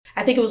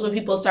I think it was when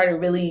people started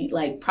really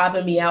like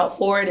propping me out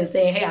for it and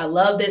saying, hey, I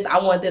love this.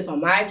 I want this on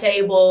my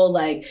table.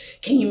 Like,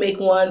 can you make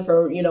one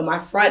for, my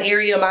front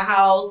area of my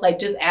house? Like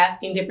just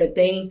asking different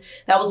things.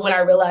 That was when I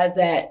realized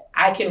that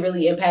I can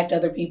really impact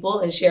other people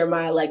and share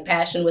my like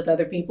passion with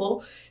other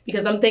people,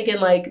 because I'm thinking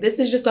like, this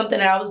is just something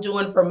that I was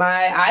doing for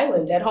my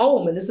island at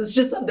home. And this is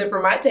just something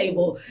for my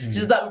table,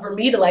 just something for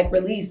me to like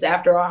release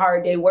after a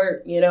hard day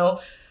work,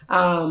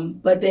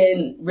 But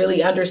then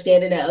really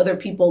understanding that other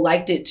people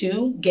liked it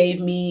too gave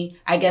me,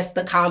 I guess,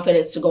 the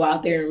confidence to go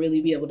out there and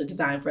really be able to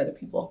design for other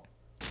people.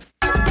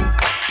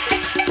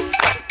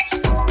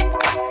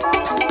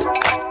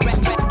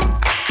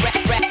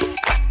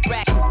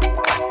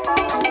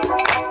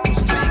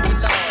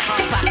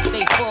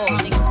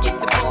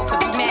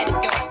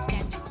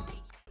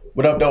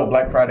 What up, though,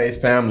 Black Fridays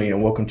family,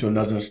 and welcome to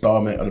another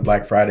installment of the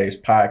Black Fridays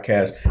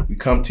podcast. We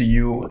come to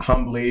you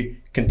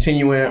humbly,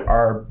 continuing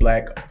our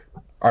Black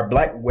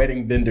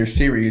Wedding Vendor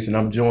series, and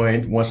I'm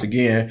joined once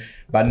again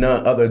by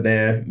none other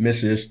than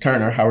Mrs.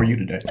 Turner. How are you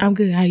today? I'm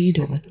good. How you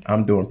doing?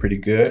 I'm doing pretty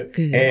good.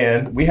 Good.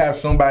 And we have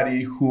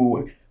somebody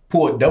who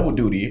pulled double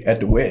duty at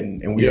the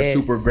wedding, and we are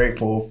super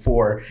grateful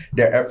for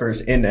their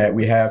efforts in that.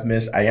 We have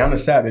Miss Ayana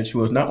Savage,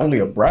 who is not only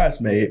a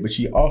bridesmaid, but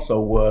she also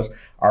was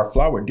our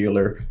flower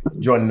dealer,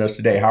 joining us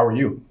today. How are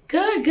you?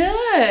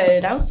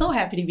 Good. I was so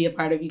happy to be a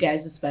part of you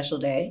guys' special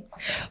day.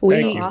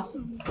 Thank you.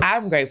 Awesome.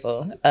 I'm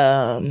grateful.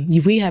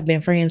 We have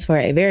been friends for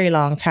a very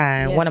long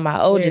time. Yes, one of my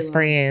oldest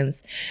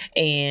friends.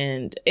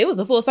 And it was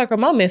a full circle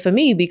moment for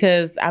me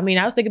because, I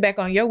was thinking back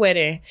on your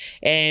wedding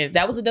and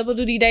that was a double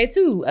duty day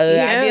too.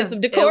 I did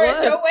some decor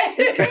at your wedding.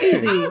 It's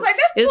crazy. I was like,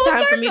 that's it's full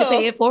time circle. for me to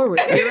pay it forward.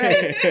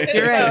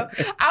 You're right.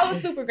 So, I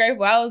was super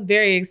grateful. I was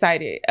very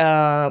excited.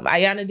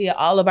 Ayana did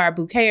all of our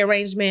bouquet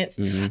arrangements,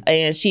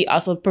 and she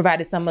also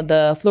provided some of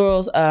the florals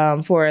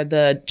for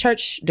the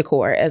church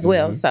decor as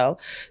well. So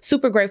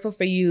super grateful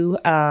for you.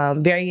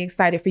 Very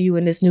excited for you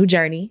in this new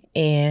journey,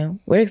 and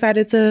we're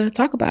excited to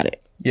talk about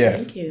it. Yeah,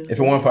 Thank you. If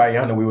it weren't for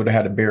Ayana, we would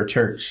have had a bare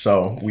church.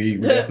 So we're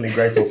definitely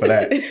grateful for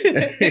that.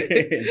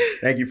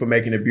 Thank you for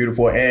making it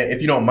beautiful. And if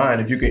you don't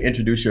mind, if you could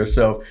introduce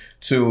yourself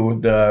to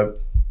the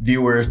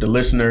viewers, the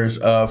listeners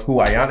of who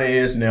Ayana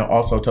is, and then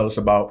also tell us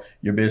about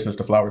your business,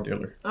 The Flower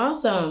Dealer.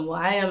 Awesome.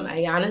 Well, I am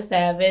Ayana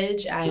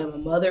Savage. I am a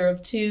mother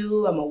of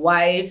two. I'm a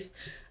wife.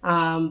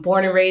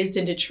 Born and raised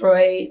in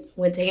Detroit.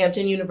 Went to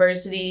Hampton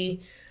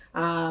University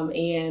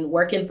and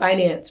work in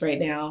finance right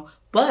now.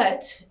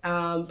 But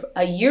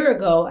a year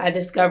ago, I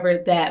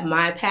discovered that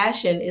my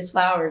passion is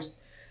flowers.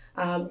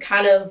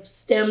 Kind of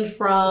stemmed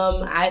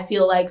from, I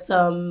feel like,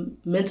 some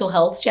mental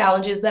health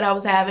challenges that I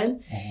was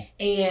having.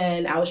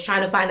 And I was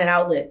trying to find an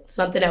outlet,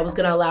 something that was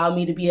going to allow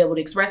me to be able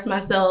to express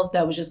myself,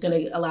 that was just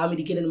going to allow me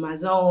to get into my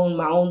zone,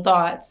 my own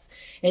thoughts,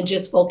 and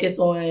just focus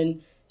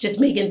on just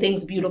making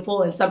things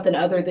beautiful and something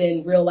other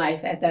than real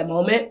life at that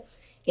moment.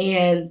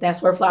 And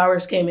that's where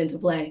flowers came into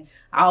play.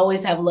 I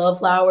always have loved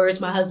flowers.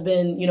 My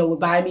husband, would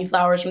buy me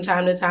flowers from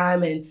time to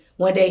time. And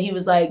one day he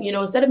was like,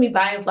 instead of me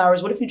buying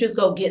flowers, what if you just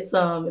go get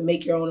some and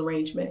make your own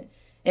arrangement?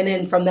 And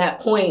then from that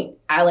point,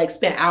 I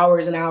spent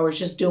hours and hours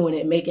just doing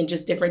it, making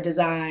just different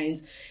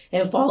designs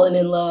and falling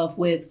in love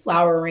with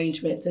flower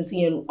arrangements and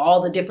seeing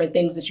all the different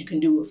things that you can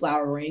do with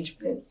flower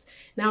arrangements.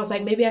 And I was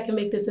like, maybe I can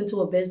make this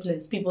into a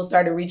business. People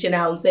started reaching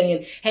out and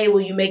saying, hey,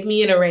 will you make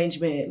me an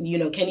arrangement?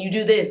 Can you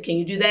do this? Can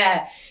you do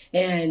that?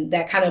 And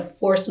that kind of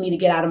forced me to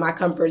get out of my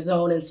comfort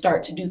zone and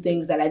start to do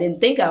things that I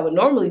didn't think I would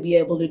normally be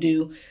able to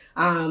do.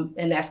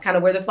 And that's kind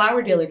of where The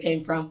Flower Dealer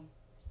came from.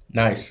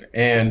 Nice.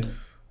 And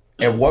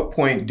at what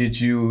point did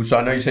you, so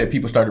I know you said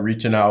people started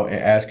reaching out and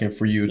asking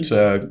for you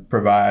to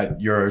provide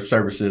your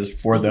services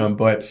for them,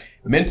 but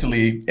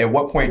mentally, at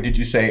what point did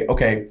you say,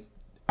 okay,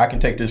 I can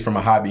take this from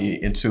a hobby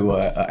into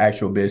an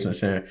actual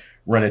business and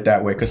run it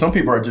that way? Because some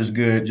people are just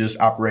good just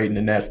operating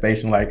in that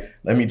space and like,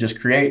 let me just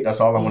create.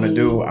 That's all I want to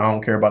do. I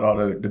don't care about all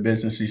the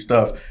businessy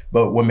stuff.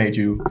 But what made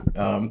you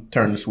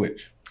turn the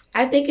switch?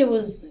 I think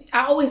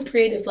I always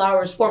created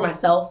flowers for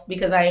myself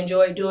because I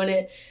enjoyed doing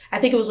it. I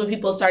think it was when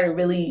people started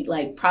really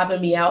propping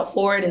me out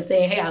for it and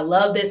saying, hey, I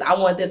love this. I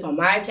want this on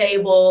my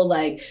table.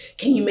 Like,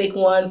 can you make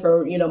one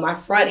for, my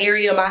front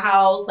area of my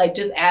house? Like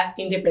just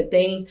asking different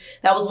things.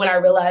 That was when I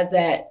realized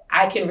that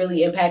I can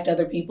really impact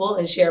other people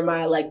and share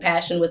my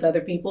passion with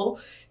other people,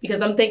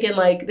 because I'm thinking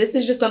this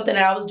is just something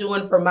that I was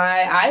doing for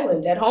my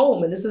island at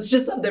home. And this is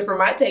just something for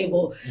my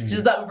table,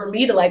 just something for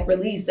me to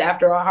release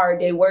after a hard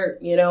day work,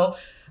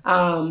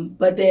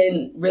 But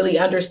then really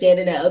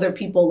understanding that other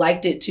people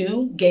liked it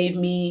too gave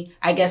me,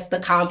 I guess, the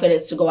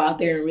confidence to go out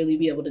there and really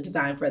be able to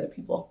design for other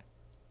people.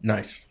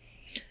 Nice.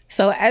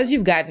 So as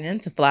you've gotten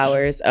into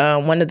flowers,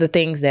 one of the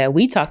things that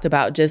we talked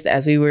about just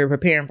as we were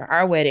preparing for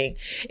our wedding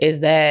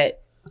is that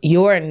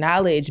your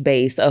knowledge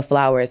base of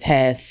flowers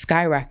has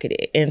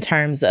skyrocketed in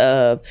terms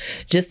of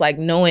just like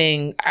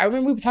knowing. I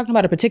remember we were talking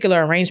about a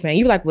particular arrangement.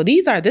 You were like, well,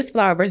 these are this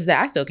flower versus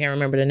that. I still can't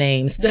remember the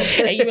names.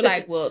 And you were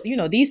like, well,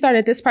 these start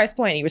at this price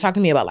point. And you were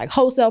talking to me about like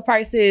wholesale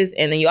prices.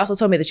 And then you also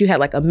told me that you had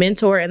like a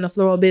mentor in the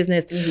floral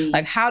business. Mm-hmm.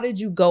 Like, how did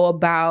you go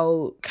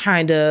about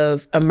kind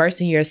of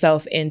immersing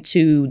yourself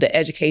into the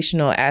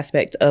educational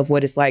aspect of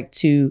what it's like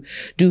to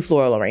do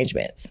floral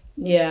arrangements?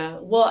 Yeah.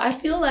 Well, I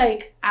feel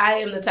like I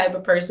am the type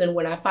of person,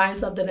 when I find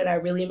something that I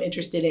really am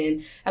interested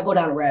in, I go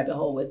down a rabbit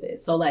hole with it.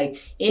 So like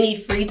any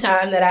free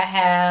time that I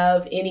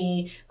have,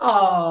 y'all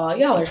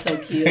are so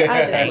cute.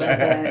 I just love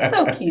that.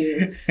 So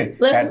cute.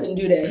 Les wouldn't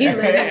do that. He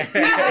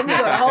let me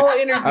do a whole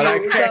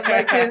interview or something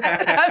like this.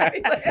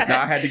 No,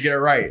 I had to get it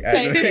right.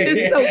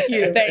 It's so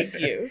cute. Thank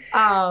you.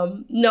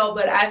 No,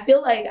 but I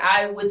feel like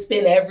I would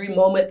spend every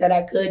moment that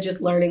I could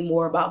just learning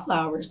more about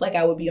flowers. Like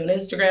I would be on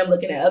Instagram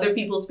looking at other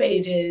people's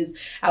pages.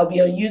 I would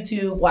be on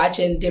YouTube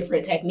watching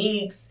different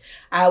techniques.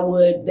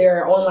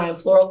 There are online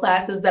floral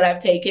classes that I've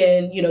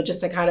taken,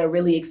 just to kind of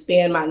really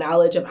expand my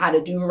knowledge of how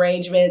to do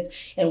arrangements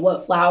and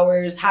what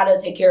flowers, how to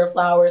take care of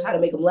flowers, how to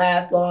make them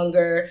last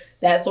longer,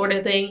 that sort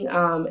of thing.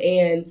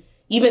 And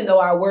even though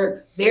I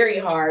work very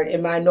hard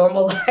in my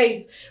normal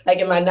life, like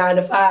in my 9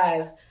 to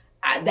 5,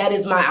 that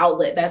is my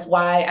outlet. That's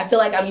why I feel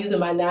like I'm using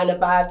my 9 to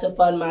 5 to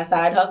fund my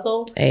side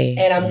hustle. Hey.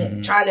 And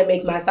I'm trying to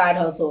make my side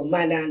hustle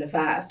my 9 to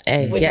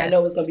 5, which I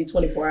know is going to be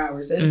 24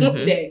 hours in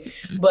one day.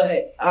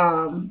 But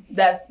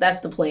that's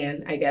the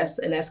plan, I guess.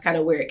 And that's kind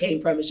of where it came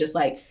from. It's just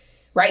like,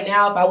 right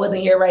now, if I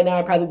wasn't here right now,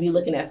 I'd probably be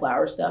looking at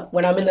flower stuff.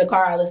 When I'm in the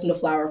car, I listen to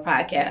flower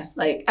podcasts.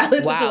 Like, I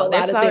listen to a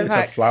lot of things. It's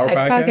a flower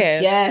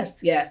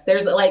podcast? Yes.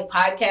 There's like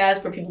podcasts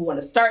for people who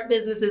want to start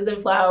businesses in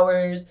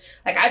flowers.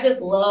 Like, I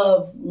just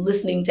love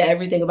listening to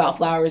everything about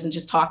flowers and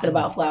just talking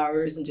about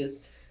flowers, and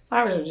just,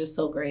 flowers are just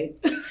so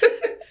great.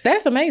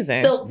 That's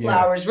amazing. Silk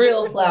flowers,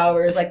 real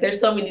flowers. Like, there's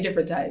so many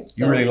different types.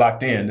 So. You're really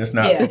locked in. It's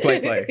not for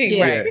play.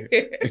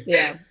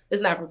 Yeah.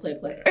 It's not for play.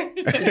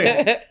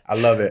 I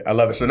love it.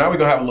 So now we're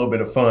going to have a little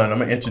bit of fun. I'm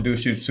going to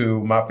introduce you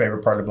to my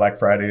favorite part of Black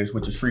Fridays,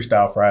 which is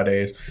Freestyle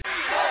Fridays.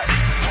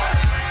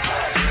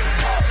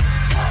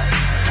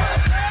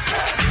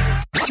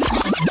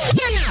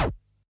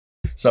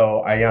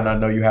 So, Ayana, I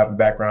know you have a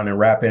background in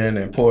rapping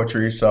and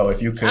poetry, so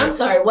if you could... I'm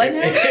sorry, what?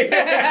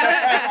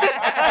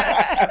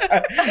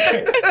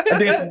 I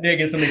did some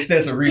digging, some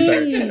extensive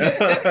research.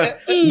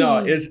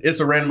 No, it's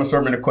a random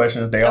assortment of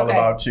questions. They all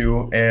about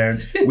you,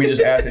 and we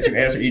just ask that you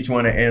answer each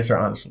one and answer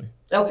honestly.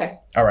 Okay.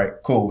 All right,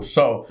 cool.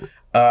 So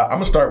I'm going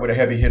to start with a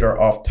heavy hitter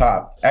off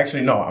top.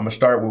 Actually, no, I'm going to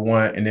start with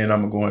one, and then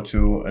I'm going to go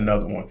into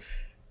another one.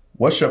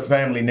 What's your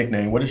family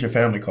nickname? What does your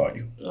family call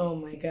you? Oh,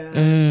 my God.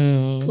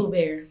 Pooh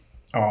Bear.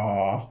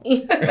 Aw.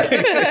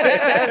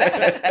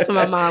 That's what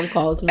my mom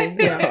calls me.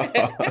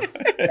 Yeah.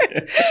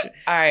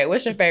 All right.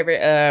 What's your favorite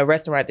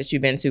restaurant that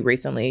you've been to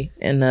recently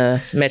in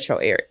the metro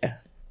area?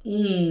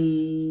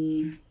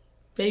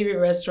 Favorite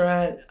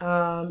restaurant?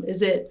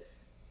 Is it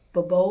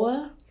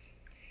Baboa?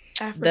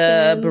 African?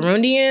 The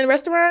Burundian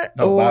restaurant?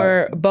 No,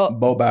 or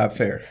Boabab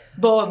Fair.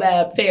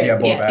 Boabab Fair. Yeah,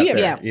 Boabab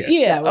Fair.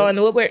 Yeah. Oh, in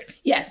the Woodward?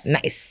 Yes.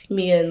 Nice.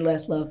 Me and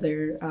Les love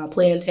their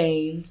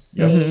plantains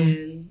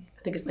and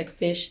I think it's like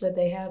fish that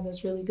they have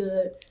that's really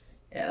good.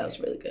 Yeah, that was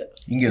really good.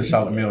 You can get a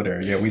solid meal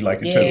there. Yeah, we like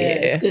it too. Yeah,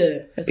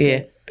 it's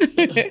good.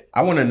 Good.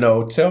 I want to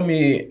know, tell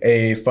me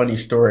a funny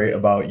story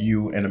about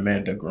you and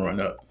Amanda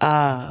growing up.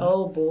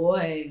 Oh,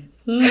 boy.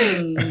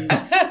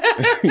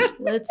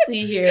 Let's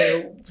see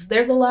here.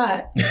 There's a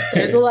lot.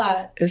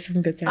 It's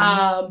some good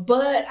times.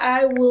 But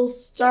I will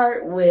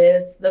start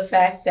with the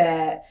fact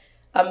that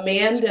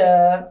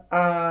Amanda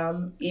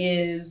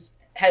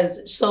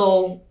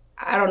so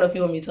I don't know if you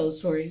want me to tell the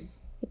story.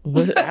 I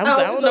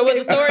don't know what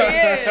the story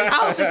is. I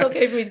hope it's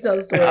okay for me to tell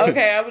the story.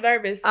 Okay, I'm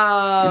nervous.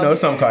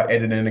 Something called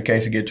editing in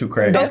case it get too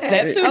crazy.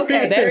 There's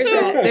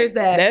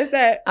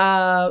that.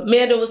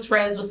 Amanda was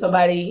friends with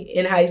somebody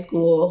in high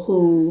school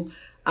who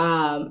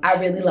I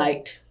really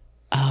liked.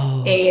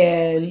 Oh.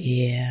 And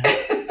yeah.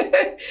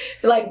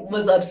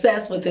 was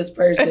obsessed with this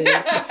person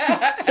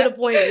to the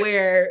point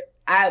where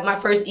my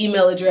first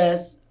email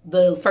address,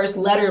 the first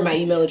letter in my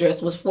email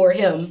address was for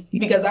him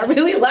because I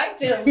really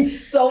liked him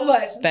so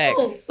much.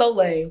 So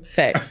lame.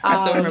 Thanks.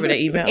 I still remember the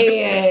email.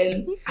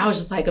 And I was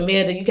just like,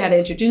 Amanda, you got to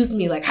introduce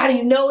me. Like, how do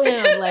you know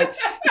him? Like,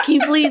 can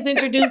you please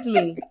introduce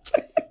me?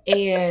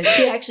 And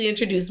she actually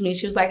introduced me.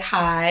 She was like,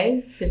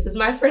 hi, this is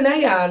my friend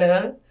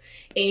Ayana.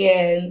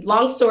 And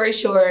long story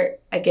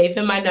short, I gave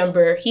him my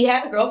number. He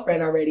had a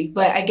girlfriend already,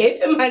 but I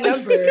gave him my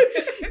number.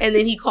 And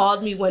then he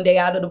called me one day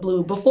out of the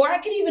blue before I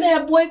could even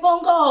have boy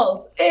phone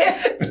calls.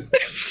 And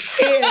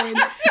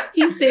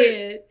he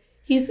said,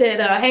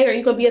 hey, are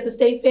you going to be at the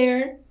State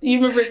Fair? You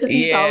remember? Because he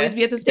used to always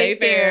be at the State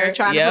Fair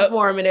trying to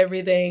perform and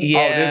everything.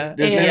 Yeah.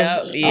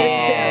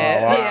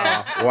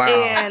 Wow.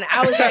 And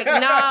I was like, nah,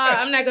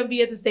 I'm not going to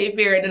be at the State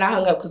Fair. And then I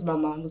hung up because my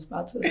mom was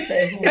about to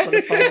say who was on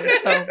the phone.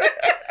 So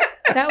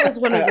That was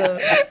one of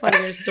the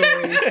funnier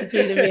stories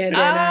between Amanda and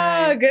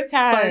I. good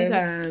times. Fun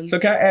times. So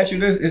can I ask you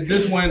this? Is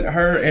this when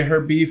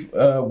her beef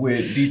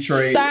with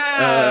Detroit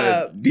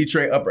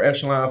Detroit upper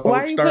echelon folks Why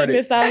are you started? putting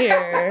this out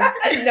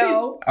here?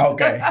 No.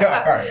 Okay. All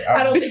right.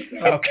 I don't think so.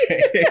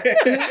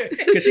 Okay.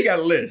 Because she got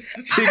a list.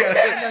 She got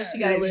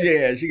a list.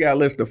 Yeah, she got a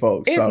list of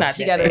folks. It's so. not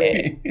She that got a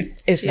bad.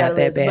 list. It's She got not a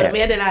that list. But bad.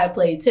 Amanda and I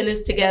played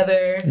tennis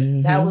together.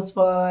 Mhm. That was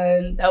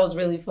fun. That was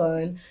really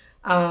fun.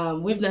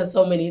 We've done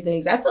so many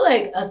things. I feel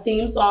like a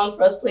theme song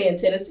for us playing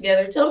tennis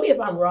together, tell me if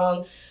I'm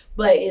wrong,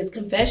 but is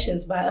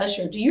Confessions by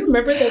Usher. Do you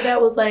remember that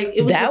was like,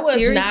 it was a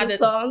series of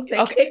songs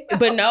that came out?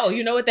 But no,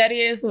 you know what that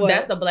is? What?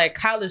 That's the Black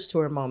College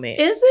Tour moment.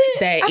 Is it?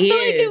 That I feel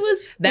like is. it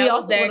was, That we was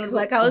also that went on the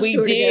Black College we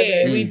Tour did.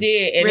 together. We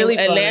did. And Really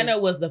fun. Atlanta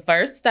was the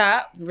first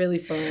stop. Really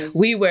fun.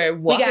 We were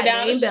walking got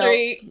down the name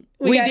street. belts.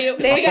 We got did.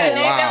 name We got belts.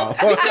 name Wow.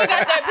 belts. We still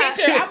got that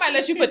picture. I might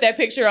let you put that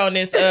picture on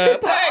this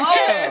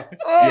podcast.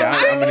 Yeah,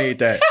 I'm gonna need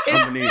that. I'm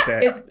gonna need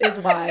that. It's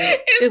wild.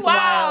 It's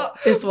wild.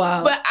 It's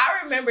wild. But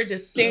I remember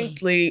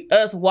distinctly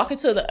us walking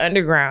to the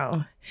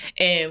underground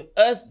and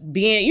us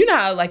being, you know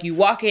how like you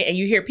walk in and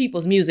you hear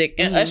people's music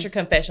and Usher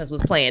Confessions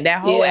was playing.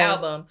 That whole Yeah.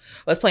 album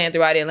was playing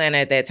throughout Atlanta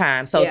at that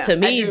time. So Yeah, to I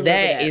do me, remember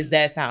that is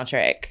that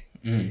soundtrack.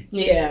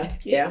 Yeah.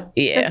 Yeah.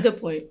 That's a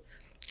good point.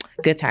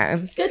 Good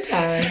times. Good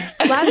times.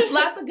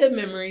 Lots of good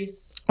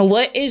memories.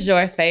 What is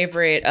your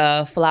favorite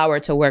flower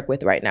to work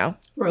with right now?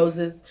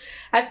 Roses.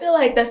 I feel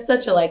like that's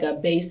such a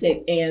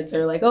basic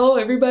answer. Like, oh,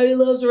 everybody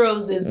loves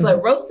roses.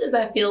 But roses,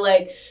 I feel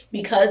like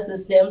because the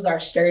stems are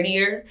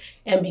sturdier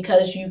and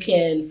because you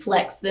can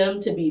flex them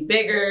to be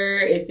bigger,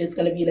 if it's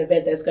going to be an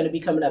event that's going to be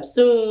coming up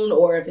soon,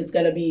 or if it's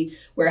going to be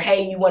where,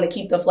 hey, you want to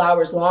keep the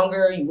flowers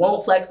longer, you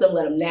won't flex them,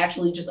 let them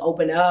naturally just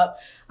open up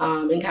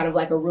in kind of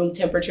like a room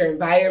temperature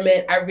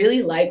environment. I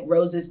really like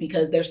roses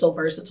because they're so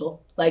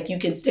versatile. Like you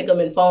can stick them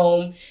in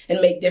foam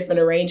and make different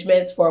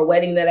arrangements. For a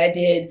wedding that I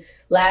did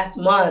last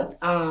month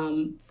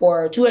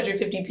for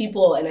 250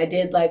 people, and I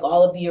did like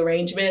all of the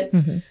arrangements.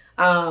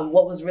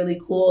 What was really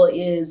cool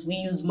is we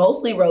use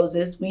mostly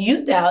roses. We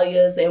use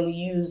dahlias and we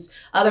use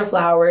other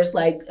flowers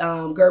like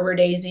Gerber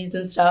daisies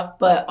and stuff,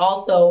 but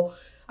also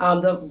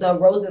the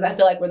roses I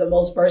feel like were the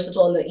most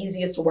versatile and the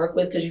easiest to work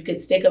with because you could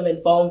stick them in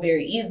foam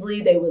very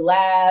easily. They would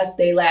last.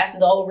 They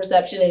lasted the whole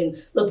reception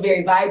and looked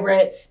very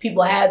vibrant.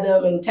 People had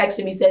them and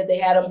texted me, said they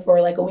had them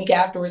for like a week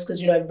afterwards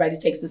because, everybody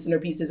takes the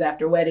centerpieces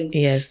after weddings.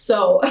 Yes.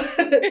 So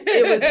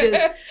it was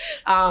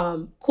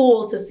just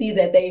cool to see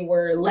that they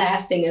were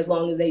lasting as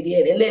long as they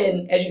did. And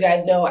then, as you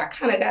guys know, I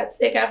kind of got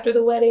sick after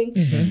the wedding.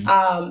 And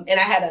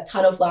I had a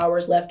ton of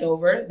flowers left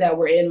over that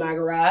were in my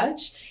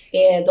garage.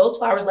 And those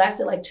flowers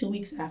lasted like 2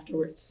 weeks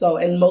afterwards. So,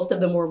 and most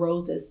of them were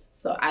roses.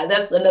 So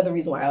that's another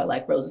reason why I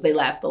like roses. They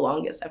last the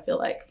longest, I feel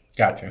like.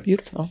 Gotcha.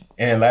 Beautiful.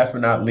 And last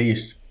but not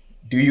least,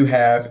 do you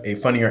have a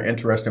funny or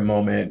interesting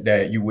moment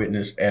that you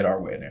witnessed at our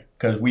wedding?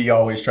 Because we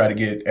always try to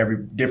get every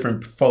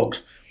different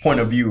folks' point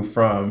of view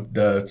from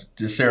the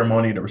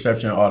ceremony, the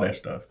reception, all that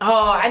stuff.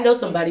 Oh, I know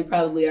somebody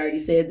probably already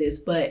said this,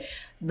 but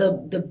the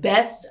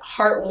best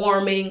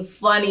heartwarming,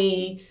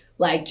 funny,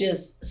 like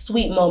just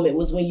sweet moment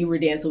was when you were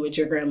dancing with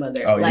your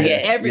grandmother. Oh, like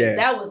yeah.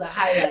 that was a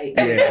highlight.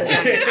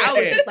 Yeah. I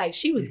was just like,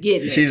 she was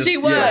getting it. She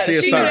was. She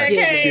a She star. knew that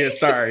came. She a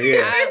star,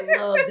 yeah. I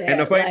love that. And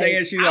the funny thing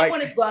is, she's I like-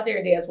 wanted to go out there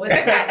and dance with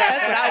her.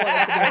 That's what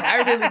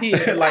I wanted to do. I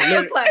really did. Like,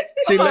 I was like,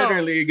 She come on.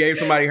 literally gave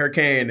somebody her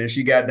cane and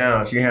she got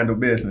down. She handled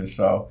business,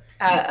 so.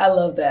 I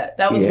love that.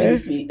 That was Yeah. really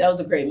sweet. That was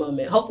a great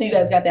moment. Hopefully you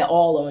guys got that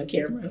all on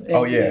camera.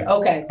 Oh, yeah.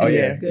 Okay. Oh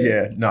yeah, Good.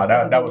 yeah. No,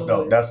 That's a that good was dope.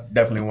 moment. That's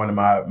definitely one of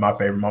my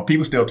favorite moments.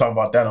 People still talking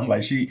about that. I'm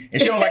like, she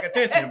don't like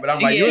attention, but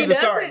I'm like, Yeah. you was a She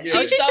star. doesn't.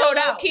 Yeah. She showed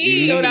out.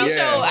 Key. Mhm, Showed out. yeah.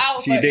 Showed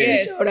out. She for- did. yes.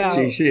 She showed out.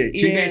 She Yeah.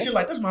 did. She's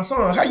like, this is my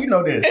song. How you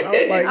know this? I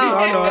was like,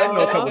 I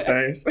know a couple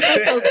things.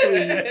 That's so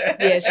sweet.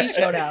 Yeah, she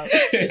showed out.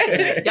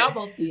 Y'all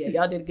both did.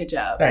 Y'all did a good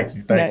job. Thank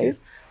you. Thank you.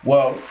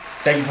 Well,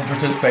 thank you for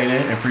participating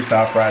in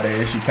Freestyle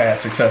Fridays. You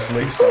passed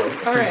successfully, so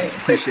All right.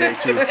 appreciate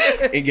you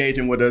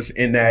engaging with us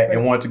in that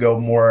and want to go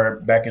more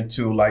back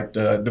into like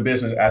the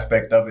business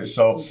aspect of it.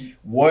 So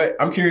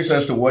I'm curious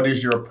as to what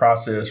is your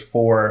process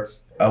for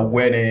a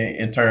wedding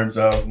in terms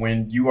of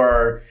when you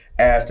are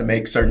asked to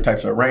make certain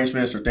types of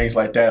arrangements or things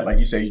like that. Like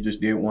you say, you just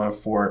did one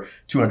for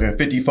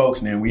 250 folks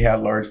and then we had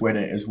a large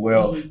wedding as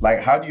well.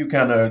 Like how do you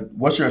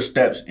what's your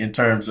steps in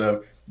terms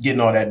of getting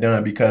all that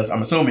done? Because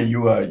I'm assuming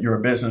you're a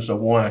business of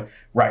one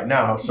right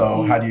now.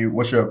 So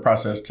what's your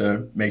process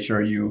to make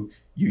sure you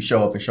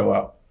show up and show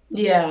out?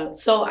 Yeah,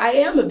 so I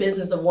am a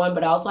business of one,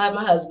 but I also have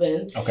my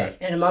husband. Okay.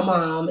 And my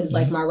mom is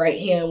like my right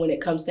hand when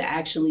it comes to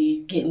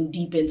actually getting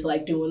deep into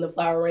like doing the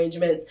flower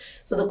arrangements.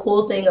 So the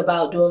cool thing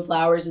about doing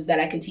flowers is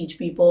that I can teach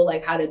people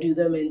like how to do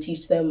them and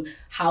teach them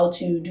how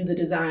to do the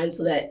design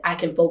so that I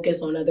can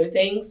focus on other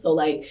things. So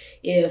like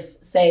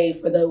if, say,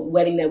 for the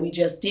wedding that we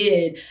just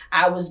did,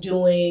 I was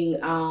doing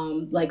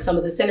like some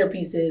of the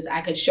centerpieces,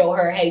 I could show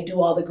her, hey, do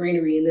all the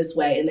greenery in this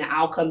way. And then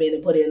I'll come in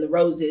and put in the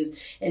roses.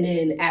 And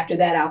then after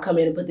that, I'll come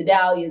in and put the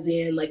dahlias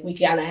supplies in. Like we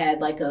kind of had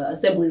like a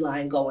assembly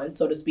line going,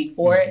 so to speak,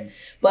 for it.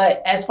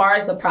 But as far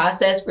as the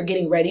process for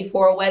getting ready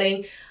for a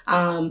wedding,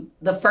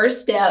 the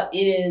first step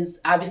is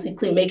obviously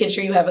making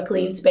sure you have a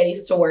clean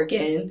space to work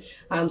in.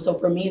 So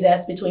for me,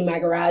 that's between my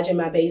garage and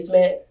my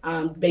basement.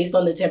 Based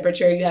on the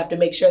temperature, you have to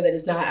make sure that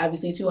it's not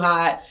obviously too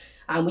hot.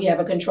 We have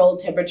a controlled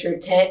temperature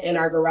tent in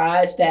our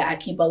garage that I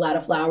keep a lot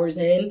of flowers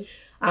in,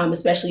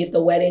 especially if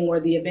the wedding or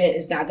the event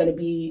is not going to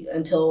be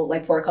until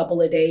like for a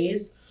couple of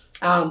days.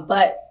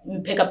 But we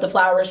pick up the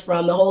flowers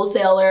from the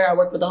wholesaler. I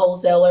work with a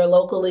wholesaler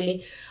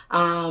locally.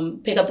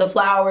 Pick up the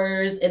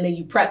flowers and then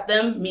you prep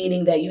them,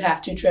 meaning that you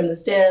have to trim the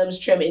stems,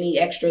 trim any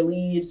extra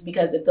leaves,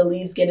 because if the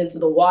leaves get into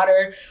the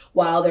water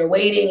while they're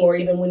waiting, or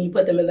even when you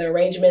put them in the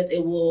arrangements,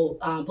 it will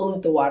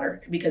pollute the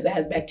water because it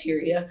has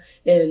bacteria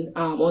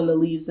on the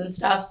leaves and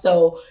stuff.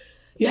 So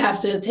you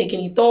have to take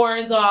any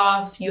thorns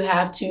off. You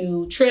have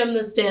to trim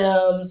the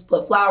stems,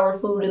 put flower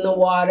food in the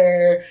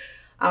water.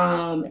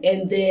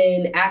 And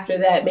then after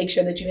that, make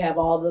sure that you have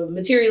all the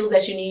materials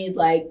that you need,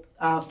 like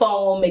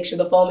foam. Make sure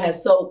the foam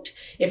has soaked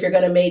if you're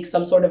going to make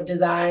some sort of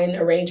design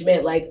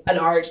arrangement, like an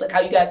arch, like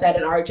how you guys had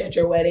an arch at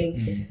your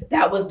wedding.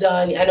 That was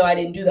done. I know I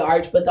didn't do the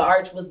arch, but the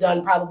arch was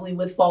done probably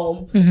with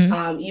foam.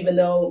 Even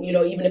though,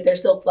 even if they're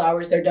silk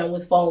flowers, they're done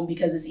with foam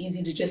because it's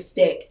easy to just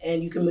stick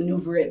and you can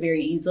maneuver it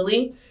very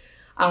easily.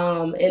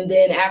 And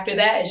then after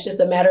that, it's just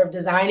a matter of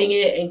designing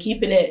it and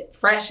keeping it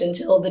fresh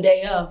until the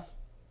day of.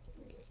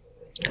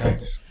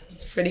 Nice.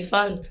 It's pretty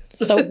fun.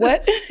 So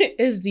what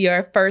is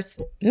your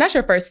not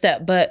your first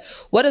step, but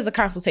what does a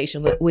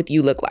consultation with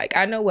you look like?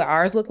 I know what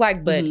ours look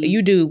like, but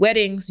you do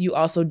weddings, you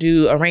also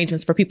do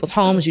arrangements for people's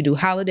homes, you do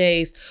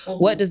holidays.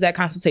 What does that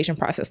consultation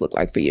process look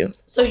like for you?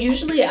 So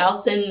usually I'll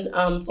send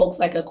folks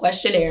like a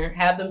questionnaire,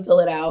 have them fill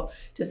it out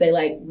to say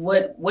like,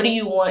 what do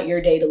you want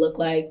your day to look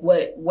like?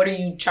 What are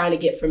you trying to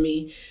get from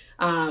me?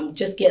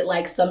 Just get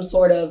like some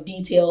sort of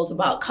details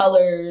about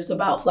colors,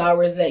 about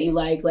flowers that you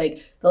like.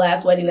 Like the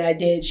last wedding that I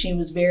did, she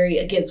was very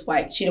against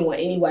white. She didn't want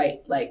any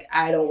white. Like,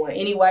 I don't want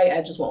any white.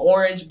 I just want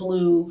orange,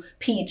 blue,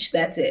 peach.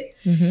 That's it.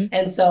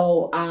 And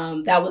so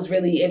that was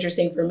really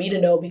interesting for me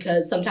to know,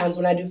 because sometimes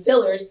when I do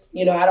fillers,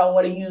 I don't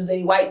want to use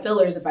any white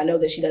fillers if I know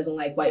that she doesn't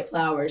like white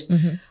flowers.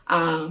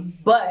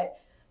 But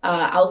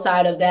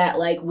outside of that,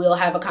 like we'll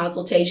have a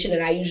consultation,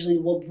 and I usually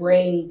will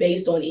bring,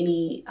 based on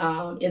any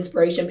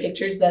inspiration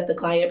pictures that the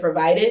client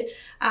provided,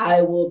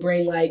 I will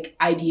bring like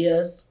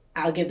ideas.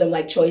 I'll give them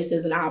like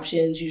choices and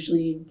options,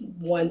 usually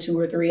 1, 2,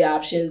 or 3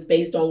 options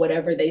based on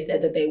whatever they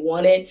said that they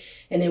wanted.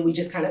 And then we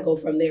just kind of go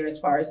from there as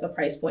far as the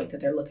price point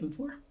that they're looking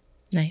for.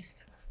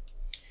 Nice.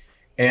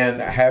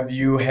 And have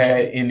you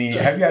had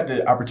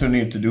the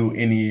opportunity to do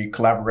any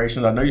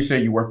collaborations? I know you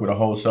said you work with a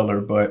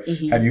wholesaler, but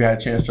have you had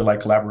a chance to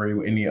like collaborate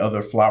with any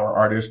other flower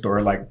artists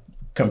or like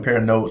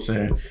compare notes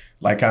and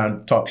like kind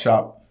of talk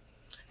shop?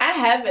 I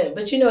haven't,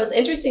 but it's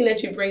interesting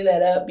that you bring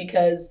that up,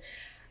 because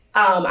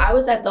I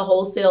was at the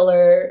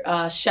wholesaler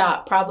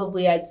shop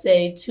probably, I'd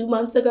say 2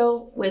 months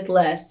ago with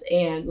Les,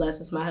 and Les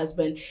is my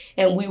husband.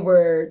 And we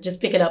were just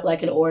picking up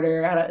like an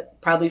order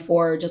probably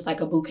for just like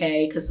a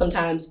bouquet. Because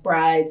sometimes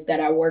brides that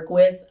I work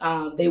with,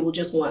 they will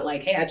just want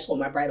like, hey, I just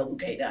want my bridal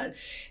bouquet done.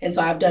 And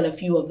so I've done a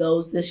few of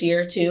those this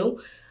year too.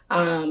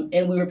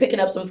 And we were picking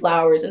up some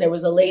flowers, and there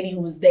was a lady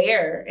who was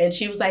there, and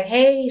she was like,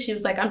 hey,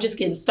 I'm just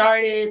getting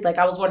started. Like,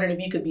 I was wondering if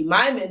you could be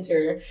my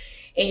mentor.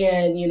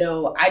 And,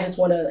 I just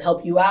want to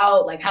help you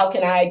out. Like, how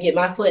can I get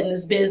my foot in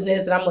this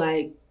business? And I'm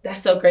like,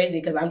 that's so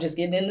crazy, because I'm just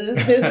getting into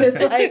this business.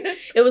 Like,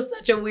 it was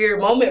such a weird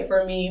moment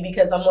for me,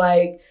 because I'm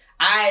like,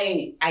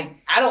 I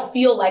don't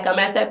feel like I'm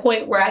at that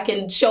point where I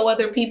can show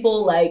other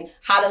people like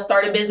how to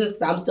start a business,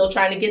 because I'm still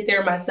trying to get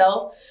there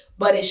myself.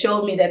 But it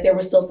showed me that there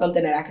was still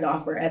something that I could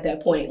offer at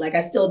that point. Like,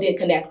 I still did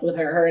connect with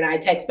her. Her and I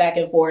text back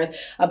and forth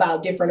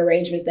about different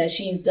arrangements that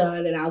she's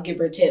done, and I'll give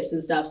her tips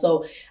and stuff.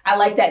 So I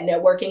like that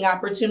networking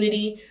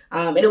opportunity.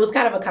 And it was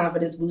kind of a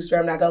confidence booster,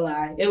 I'm not gonna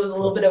lie. It was a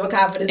little bit of a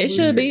confidence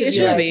booster. It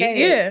should be.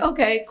 Hey, yeah.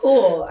 Okay,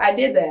 cool. I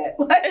did that.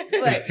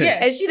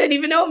 Yeah. And she didn't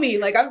even know me.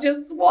 Like, I'm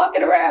just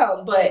walking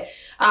around. But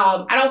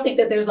I don't think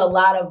that there's a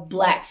lot of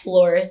Black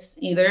florists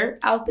either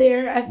out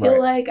there, I feel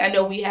like. I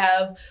know we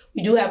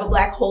do have a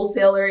Black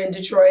wholesaler in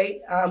Detroit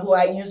who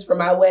I used for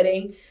my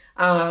wedding.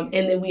 And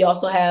then we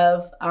also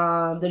have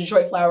the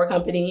Detroit Flower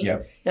Company,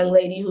 young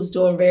lady who's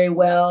doing very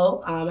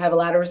well. I have a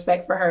lot of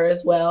respect for her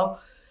as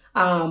well.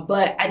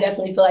 But I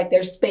definitely feel like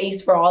there's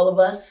space for all of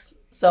us.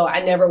 So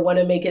I never want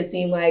to make it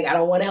seem like I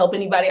don't want to help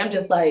anybody. I'm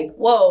just like,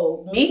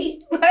 whoa,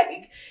 me?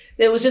 Like,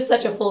 it was just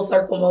such a full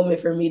circle moment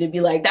for me to be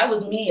like, that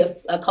was me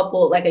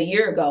a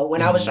year ago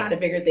when I was trying to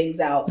figure things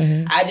out.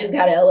 I just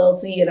got an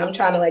LLC, and I'm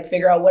trying to like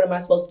figure out, what am I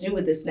supposed to do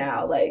with this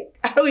now? Like,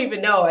 I don't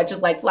even know. I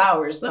just like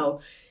flowers. So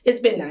it's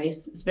been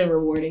nice. It's been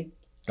rewarding.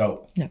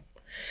 Oh, yeah.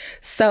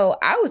 So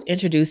I was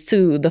introduced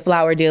to the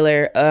flower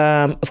dealer.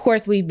 Of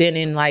course, we've been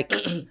in like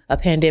a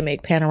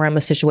pandemic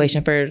panorama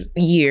situation for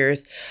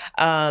years.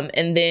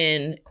 And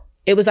then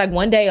it was like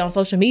one day on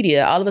social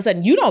media, all of a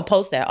sudden, you don't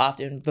post that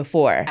often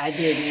before. I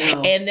didn't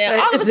know. And then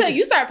all of a sudden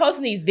you start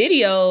posting these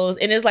videos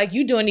and it's like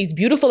you doing these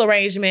beautiful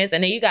arrangements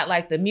and then you got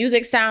like the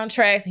music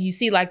soundtracks and you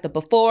see like the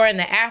before and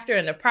the after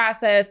and the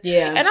process.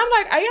 Yeah. And I'm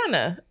like,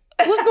 Ayana,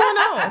 what's going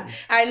on?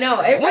 I know.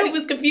 Everybody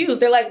was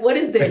confused. They're like, what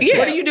is this? Yeah.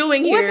 What are you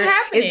doing here? What's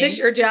happening? Is this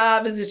your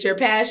job? Is this your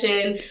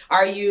passion?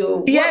 Are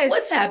you, Yes.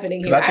 what's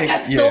happening here? I I think-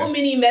 got so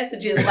many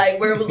messages like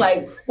where it was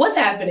like, what's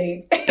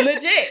happening?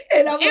 Legit.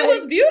 And I'm It like,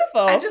 was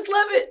beautiful. I just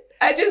love it.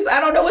 I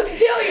don't know what to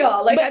tell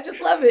y'all. Like, But- I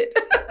just love it.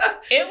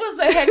 It was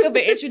a heck of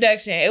an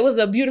introduction. It was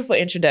a beautiful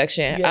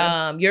introduction.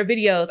 Yeah. Your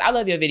videos, I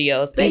love your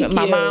videos. Thank Even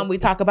my you. mom, we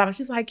talk about them.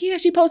 She's like, yeah,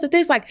 she posted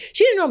this. Like,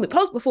 she didn't normally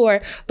post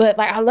before, but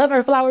like, I love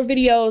her flower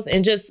videos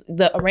and just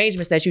the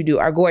arrangements that you do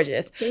are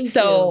gorgeous. Thank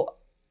So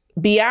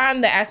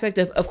beyond the aspect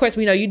of course,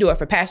 we know you do it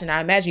for passion. I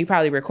imagine you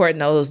probably recording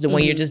those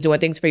when you're just doing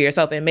things for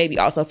yourself and maybe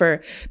also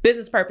for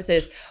business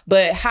purposes.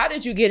 But how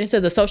did you get into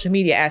the social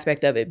media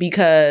aspect of it?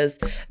 Because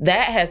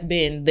that has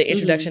been the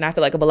introduction, I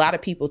feel like, of a lot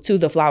of people to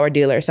the flower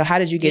dealer. So how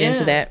did you get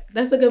into that?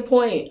 That's a good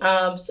point.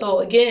 So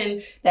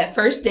again, that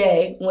first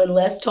day when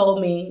Les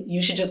told me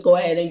you should just go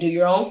ahead and do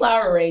your own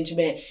flower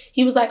arrangement,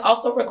 he was like,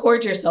 also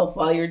record yourself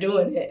while you're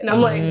doing it. And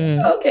I'm like,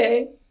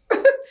 okay.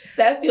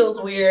 That feels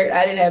weird.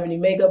 I didn't have any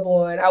makeup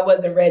on. I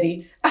wasn't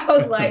ready. I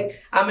was like,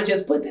 I'm going to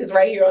just put this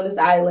right here on this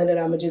island and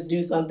I'm going to just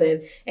do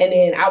something. And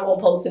then I won't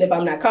post it if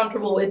I'm not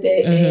comfortable with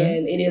it.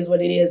 And it is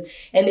what it is.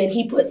 And then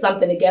he put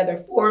something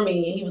together for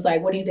me. And he was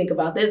like, what do you think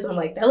about this? I'm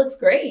like, that looks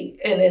great.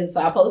 And then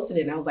so I posted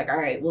it and I was like, all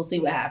right, we'll see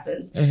what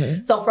happens.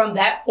 So from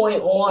that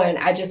point on,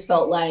 I just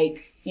felt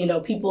like, you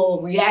know,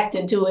 people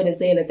reacting to it and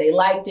saying that they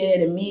liked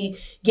it and me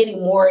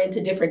getting more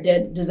into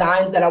different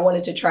designs that I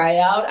wanted to try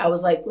out. I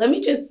was like, let me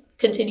just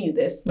continue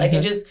this. Like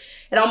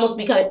it almost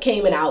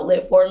became an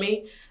outlet for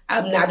me.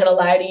 I'm not going to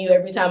lie to you.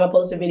 Every time I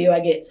post a video, I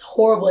get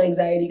horrible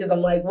anxiety because I'm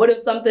like, what if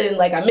something,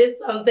 like I missed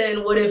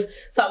something? What if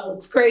something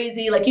looks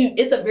crazy? Like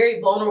it's a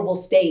very vulnerable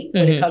state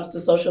when it comes to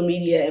social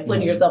media and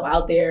putting yourself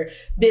out there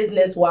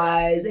business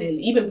wise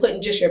and even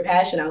putting just your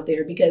passion out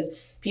there because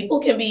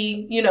people can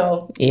be, you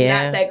know,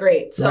 not that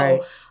great.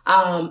 So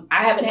I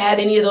haven't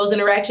had any of those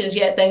interactions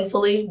yet,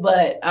 thankfully.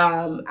 But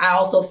I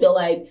also feel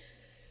like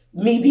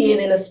me being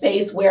in a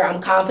space where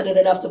I'm confident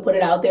enough to put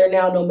it out there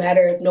now, no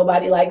matter if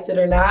nobody likes it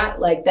or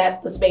not, like that's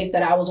the space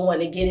that I was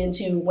wanting to get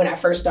into when I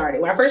first started.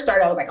 When I first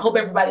started, I was like, I hope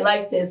everybody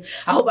likes this.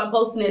 I hope I'm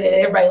posting it and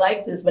everybody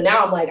likes this. But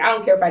now I'm like, I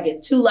don't care if I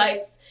get 2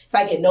 likes, if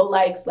I get no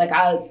likes. Like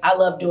I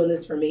love doing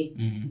this for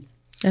me.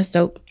 That's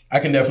dope. I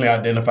can definitely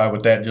identify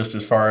with that just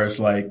as far as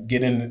like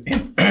getting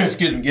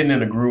in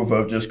the groove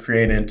of just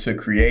creating to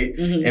create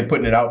and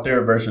putting it out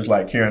there versus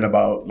like caring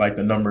about like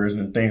the numbers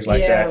and things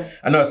like that.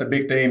 I know it's a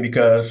big thing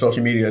because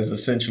social media is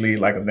essentially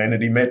like a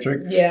vanity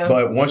metric. Yeah. But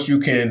I feel like once you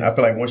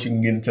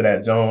can get into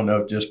that zone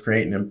of just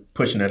creating and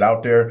pushing it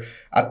out there,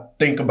 I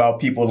think about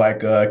people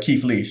like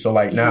Keith Lee. So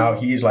like now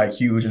he's like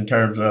huge in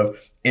terms of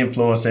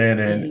influencing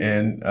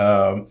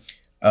and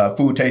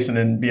food tasting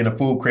and being a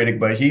food critic,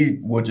 but he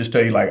would just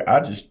tell you like, I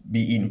just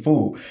be eating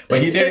food.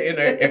 But he did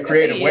it in a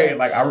creative way.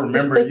 Like I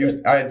remember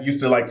I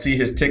used to like see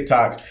his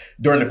TikToks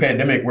during the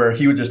pandemic where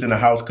he was just in the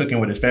house cooking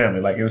with his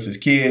family. Like it was his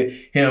kid,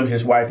 him,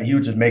 his wife, and he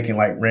was just making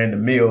like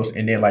random meals.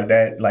 And then like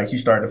that, like he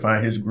started to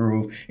find his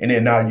groove. And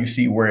then now you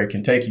see where it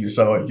can take you.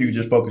 So if you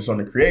just focus on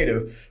the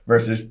creative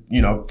versus, you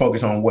know,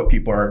 focus on what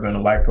people are going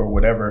to like or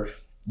whatever,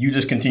 you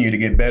just continue to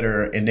get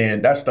better. And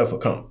then that stuff will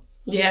come.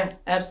 Yeah,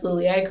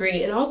 absolutely. I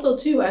agree. And also,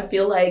 too, I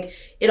feel like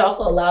it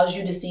also allows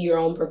you to see your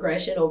own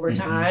progression over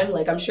time.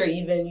 Like, I'm sure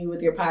even you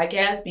with your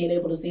podcast, being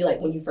able to see, like,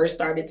 when you first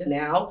started to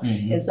now,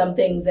 and some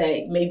things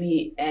that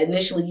maybe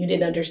initially you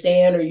didn't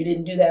understand or you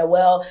didn't do that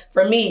well.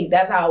 For me,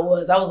 that's how it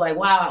was. I was like,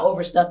 wow, I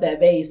overstuffed that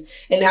base.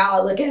 And now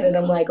I look at it and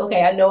I'm like,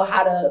 okay, I know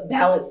how to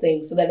balance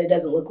things so that it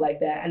doesn't look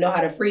like that. I know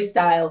how to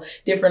freestyle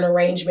different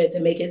arrangements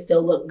and make it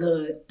still look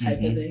good type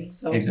of thing.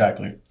 So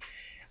Exactly.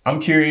 I'm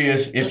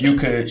curious if you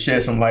could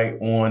shed some light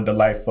on the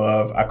life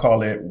of, I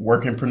call it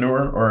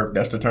workingpreneur, or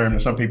that's the term that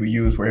some people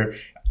use, where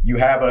you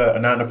have a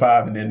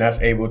 9-to-5 and then that's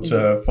able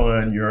to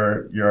fund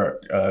your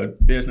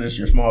business,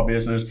 your small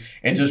business.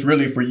 And just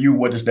really for you,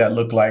 what does that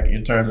look like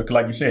in terms of,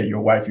 like you said,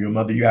 your wife, your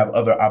mother, you have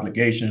other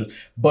obligations,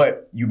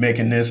 but you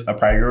making this a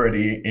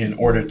priority in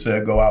order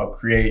to go out,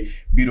 create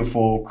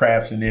beautiful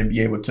crafts and then be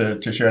able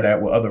to share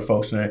that with other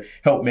folks and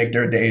help make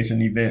their days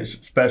and events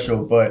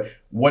special. But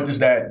what does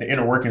the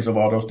inner workings of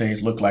all those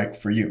things look like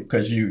for you?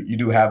 Because you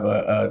do have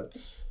a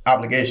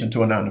obligation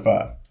to a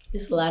 9-to-5.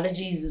 It's a lot of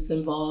Jesus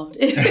involved.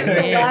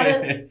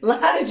 a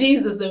lot of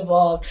Jesus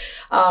involved.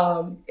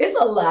 It's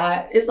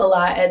a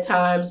lot at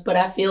times, but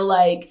I feel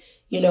like,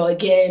 you know,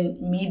 again,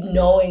 me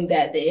knowing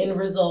that the end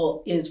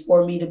result is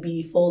for me to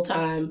be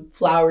full-time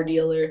flower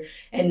dealer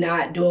and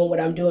not doing what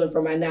I'm doing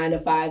for my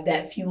 9-to-5,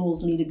 that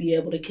fuels me to be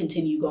able to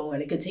continue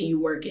going and continue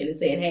working and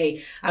saying,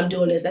 hey, I'm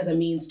doing this as a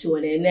means to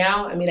an end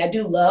now. I mean, I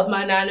do love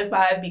my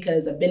 9-to-5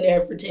 because I've been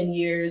there for 10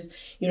 years.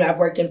 You know, I've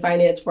worked in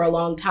finance for a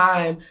long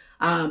time,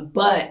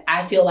 but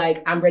I feel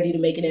like I'm ready to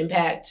make an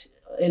impact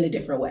in a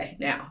different way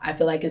now. I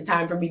feel like it's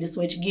time for me to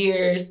switch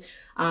gears.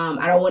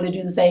 I don't want to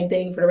do the same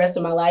thing for the rest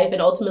of my life.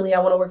 And ultimately, I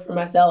want to work for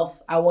myself.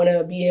 I want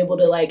to be able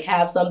to like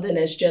have something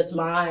that's just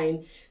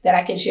mine that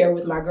I can share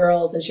with my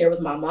girls and share with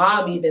my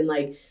mom even.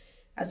 Like,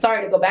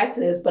 sorry to go back to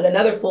this, but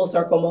another full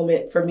circle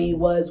moment for me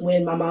was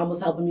when my mom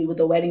was helping me with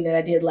the wedding that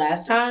I did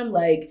last time.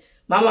 Like,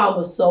 my mom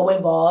was so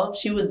involved.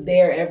 She was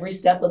there every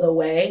step of the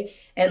way.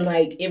 And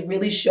like, it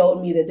really showed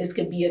me that this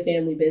could be a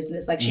family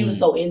business. Like, she was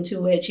so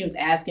into it. She was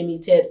asking me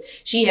tips.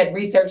 She had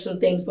researched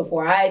some things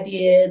before I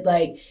did.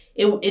 Like,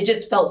 it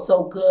just felt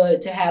so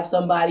good to have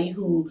somebody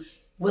who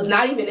was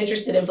not even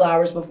interested in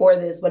flowers before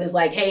this, but is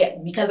like, hey,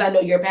 because I know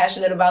you're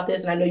passionate about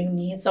this and I know you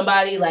need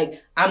somebody,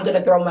 like, I'm going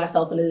to throw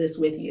myself into this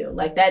with you.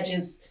 Like, that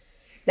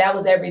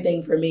was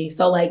everything for me.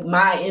 So like,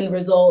 my end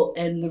result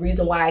and the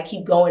reason why I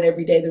keep going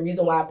every day, the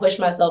reason why I push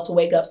myself to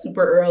wake up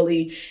super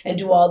early and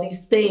do all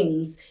these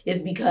things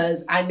is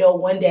because I know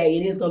one day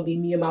it is going to be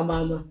me and my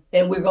mama,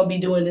 and we're going to be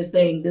doing this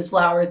thing, this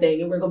flower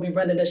thing, and we're going to be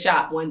running a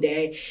shop one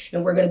day,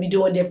 and we're going to be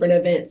doing different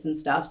events and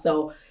stuff.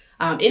 So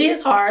it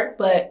is hard,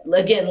 but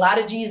again, a lot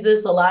of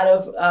Jesus, a lot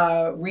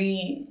of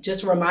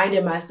just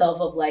reminding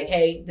myself of like,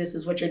 hey, this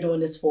is what you're doing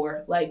this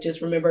for. Like,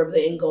 just remember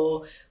the end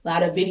goal. A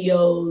lot of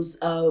videos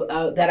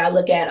that I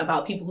look at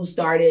about people who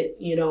started,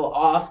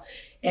 off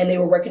and they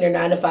were working their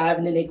 9 to 5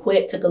 and then they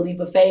quit, took a leap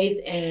of faith,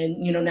 and,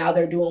 now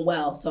they're doing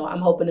well. So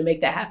I'm hoping to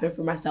make that happen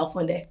for myself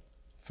one day.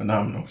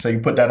 Phenomenal. So you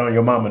put that on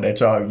your mama,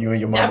 you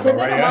and your mama. I put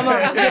that on my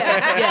mama.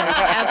 Yes,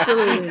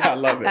 absolutely. I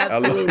love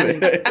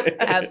it.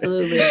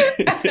 Absolutely.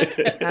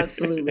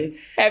 Absolutely.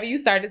 Have you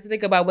started to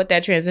think about what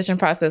that transition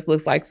process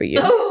looks like for you?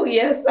 Oh,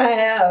 yes, I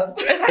have.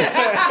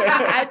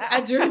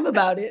 I dream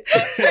about it.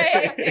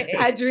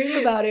 I dream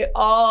about it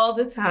all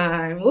the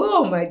time.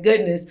 Oh, my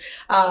goodness.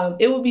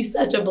 It would be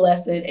such a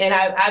blessing. And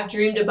I've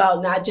dreamed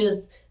about not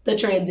just the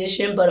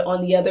transition, but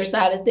on the other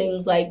side of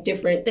things, like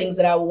different things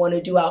that I want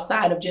to do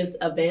outside of just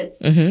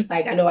events. Mm-hmm.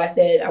 Like, I know I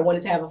said I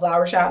wanted to have a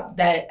flower shop,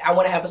 that I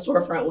want to have a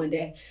storefront one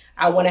day.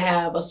 I want to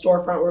have a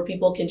storefront where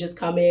people can just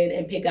come in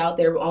and pick out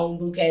their own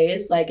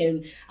bouquets. Like,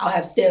 and I'll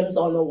have stems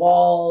on the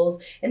walls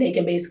and they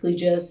can basically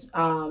just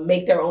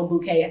make their own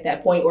bouquet at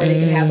that point, or they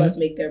can have us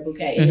make their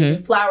bouquet. And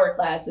then flower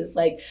classes.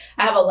 Like,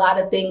 I have a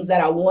lot of things that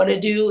I want to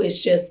do.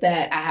 It's just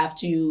that I have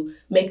to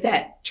make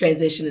that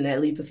transition and that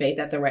leap of faith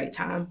at the right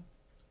time.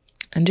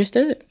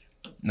 Understood.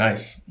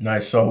 Nice.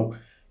 So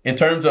in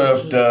terms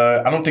of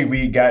I don't think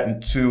we got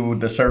into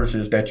the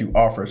services that you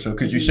offer. So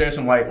could you shed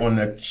some light on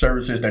the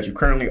services that you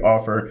currently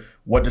offer?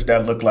 What does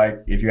that look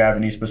like, if you have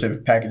any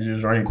specific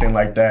packages or anything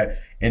like that?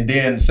 And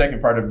then the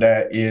second part of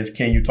that is,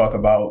 can you talk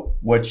about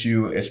what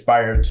you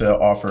aspire to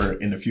offer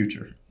in the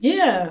future?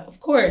 Yeah,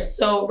 of course.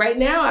 So right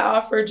now I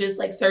offer just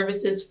like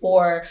services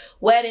for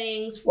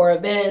weddings, for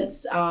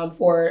events,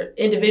 for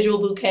individual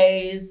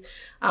bouquets.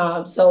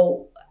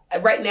 So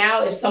right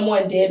now, if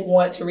someone did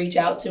want to reach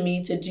out to me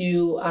to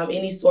do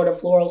any sort of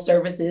floral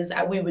services,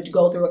 we would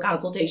go through a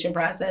consultation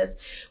process.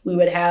 We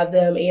would have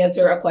them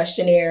answer a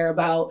questionnaire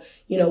about,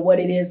 what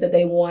it is that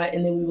they want,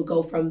 and then we would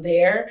go from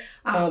there.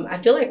 I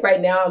feel like right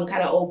now I'm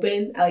kind of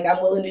open. Like,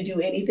 I'm willing to do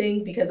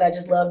anything because I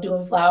just love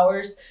doing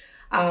flowers.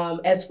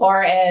 As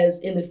far as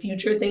in the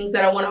future, things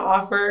that I want to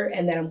offer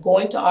and that I'm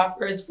going to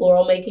offer is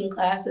floral making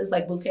classes,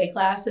 like bouquet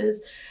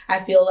classes. I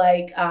feel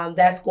like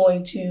that's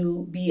going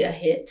to be a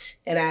hit.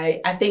 And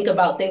I think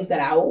about things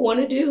that I would want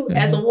to do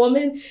as a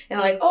woman,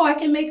 and like, oh, I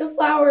can make a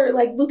flower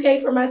like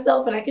bouquet for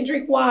myself and I can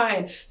drink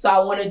wine. So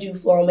I want to do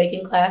floral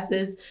making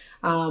classes.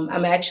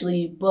 I'm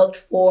actually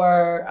booked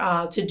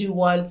to do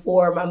one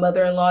for my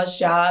mother-in-law's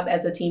job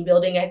as a team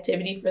building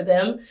activity for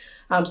them.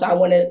 So I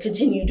want to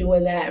continue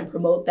doing that and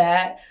promote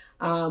that.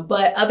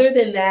 But other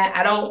than that,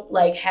 I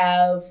don't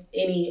have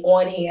any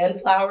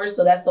on-hand flowers.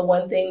 So that's the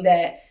one thing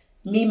that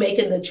me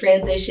making the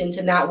transition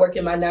to not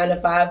working my 9 to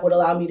 5 would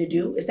allow me to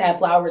do, is to have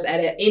flowers at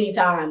any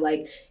time.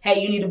 Like,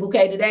 hey, you need a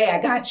bouquet today? I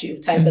got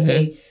you, type of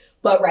thing.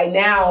 But right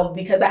now,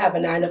 because I have a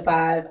 9 to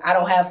 5, I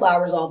don't have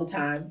flowers all the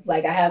time.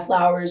 Like, I have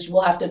flowers,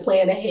 we'll have to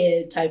plan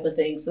ahead, type of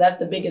thing. So that's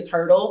the biggest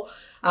hurdle.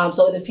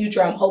 So in the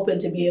future, I'm hoping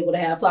to be able to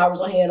have flowers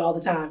on hand all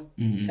the time,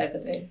 type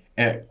of thing.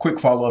 And quick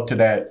follow-up to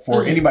that,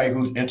 for anybody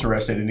who's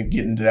interested in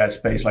getting into that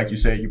space, like you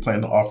said, you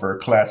plan to offer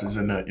classes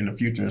in the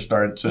future and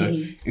starting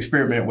to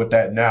experiment with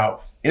that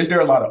now. Is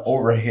there a lot of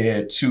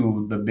overhead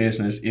to the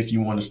business if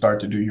you want to start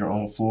to do your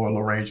own floral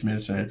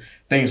arrangements and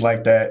things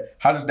like that?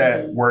 How does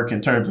that work in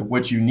terms of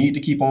what you need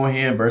to keep on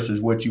hand versus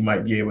what you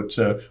might be able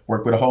to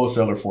work with a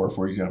wholesaler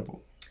for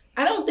example?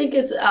 I don't think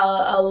it's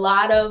a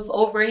lot of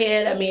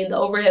overhead. I mean, the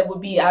overhead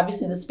would be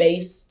obviously the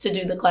space to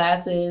do the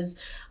classes,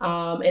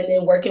 and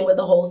then working with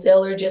a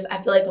wholesaler.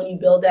 I feel like when you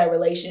build that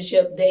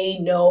relationship, they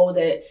know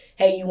that,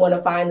 hey, you want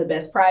to find the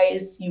best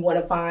price, you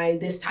want to find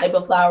this type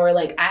of flower.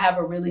 Like, I have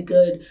a really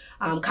good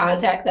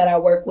contact that I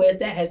work with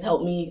that has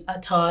helped me a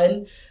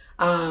ton.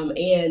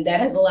 And that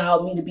has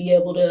allowed me to be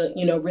able to,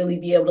 really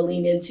be able to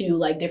lean into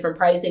like different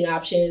pricing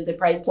options and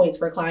price points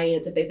for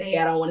clients. If they say, hey,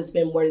 I don't want to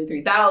spend more than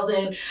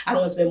 $3,000, I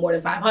don't want to spend more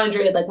than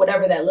 $500, like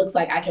whatever that looks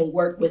like, I can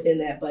work within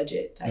that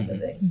budget type of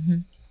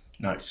thing.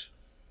 Nice.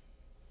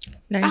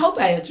 Nice. I hope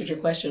I answered your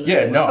question.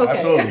 Yeah, no, Okay.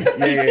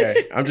 absolutely. Yeah.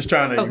 I'm just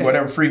trying to, Okay.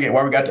 whatever free game,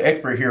 while we got the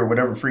expert here,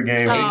 whatever free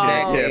game, Oh,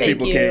 yeah, thank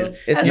people you. can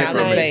It's That's get not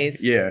from my us.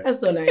 face. Yeah. That's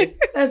so nice.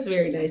 That's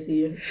very nice of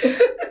you.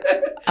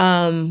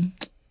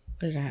 What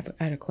did I have?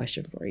 I had a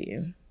question for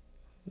you.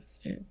 What's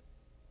it?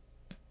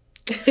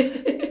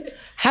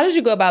 How did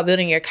you go about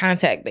building your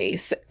contact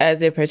base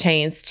as it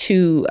pertains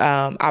to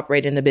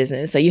operating the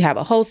business? So you have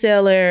a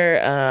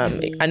wholesaler.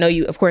 I know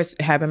you, of course,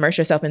 have immersed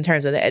yourself in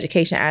terms of the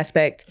education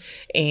aspect,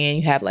 and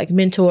you have like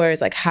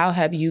mentors. Like, how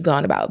have you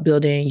gone about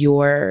building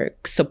your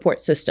support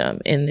system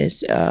in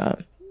this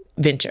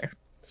venture?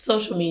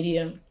 Social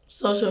media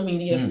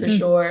for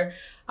sure.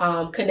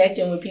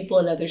 Connecting with people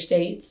in other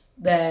states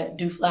that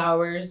do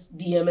flowers,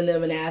 DMing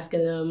them and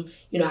asking them,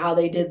 how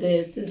they did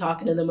this and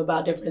talking to them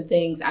about different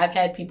things. I've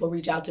had people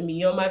reach out to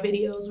me on my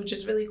videos, which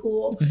is really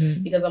cool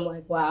because I'm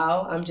like,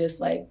 wow, I'm just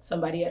like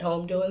somebody at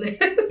home doing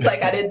this.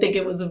 Like, I didn't think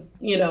it was,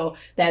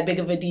 that big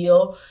of a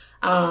deal.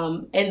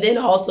 And then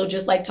also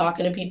just like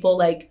talking to people,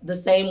 like the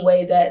same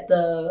way that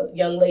the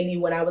young lady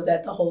when I was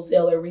at the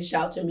wholesaler reached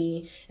out to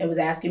me and was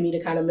asking me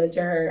to kind of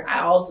mentor her.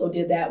 I also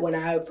did that when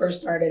I first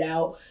started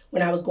out,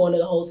 when I was going to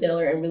the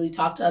wholesaler and really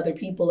talk to other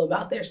people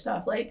about their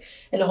stuff. Like,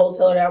 and the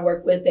wholesaler that I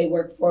work with, they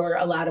work for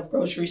a lot of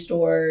grocery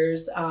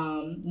stores.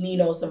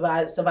 Nino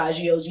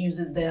Savaggio's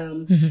uses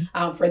them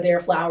for their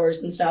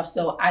flowers and stuff.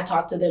 So I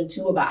talked to them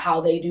too about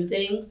how they do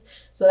things.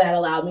 So that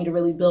allowed me to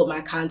really build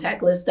my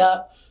contact list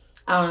up.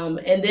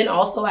 And then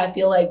also I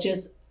feel like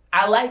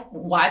I like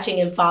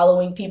watching and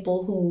following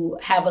people who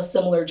have a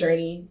similar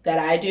journey that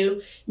I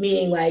do,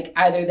 meaning like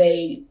either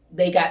they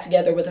got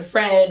together with a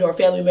friend or a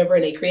family member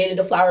and they created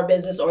a flower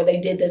business, or they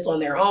did this on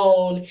their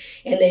own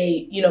and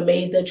they,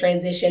 made the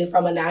transition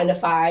from a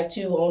 9-to-5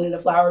 to owning a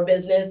flower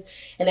business.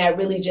 And that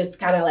really just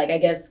kind of like, I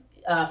guess,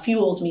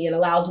 fuels me and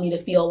allows me to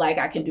feel like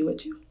I can do it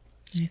too.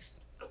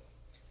 Yes.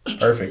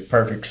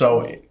 Perfect.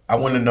 So I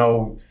want to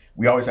know,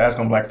 we always ask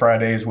on Black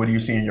Fridays, what do you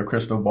see in your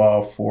crystal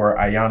ball for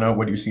Ayana?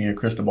 What do you see in your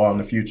crystal ball in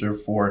the future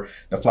for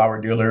the flower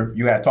dealer?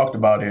 You had talked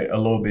about it a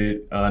little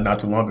bit not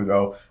too long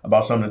ago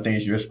about some of the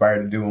things you aspire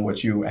to do and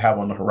what you have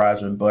on the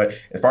horizon. But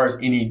as far as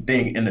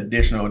anything in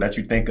additional that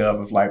you think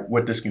of like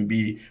what this can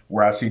be,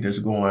 where I see this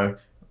going,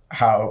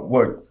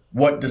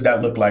 what does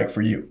that look like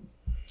for you?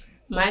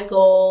 My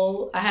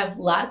goal, I have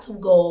lots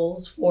of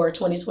goals for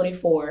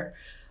 2024.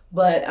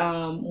 But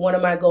one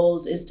of my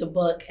goals is to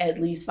book at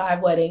least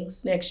 5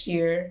 weddings next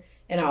year.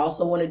 And I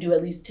also want to do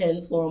at least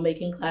 10 floral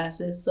making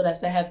classes. So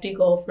that's a hefty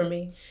goal for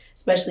me,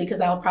 especially because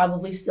I'll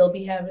probably still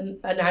be having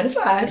a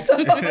 9-to-5 so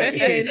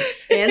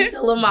and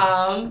still a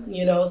mom,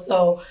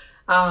 So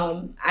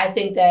I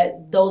think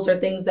that those are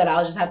things that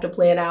I'll just have to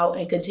plan out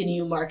and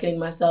continue marketing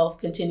myself,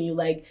 continue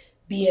like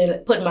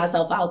putting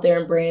myself out there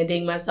and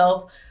branding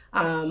myself.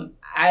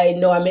 I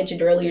know I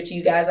mentioned earlier to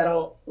you guys, I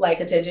don't like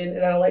attention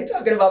and I don't like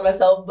talking about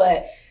myself,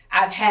 but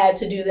I've had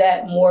to do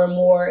that more and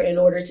more in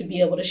order to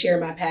be able to share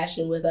my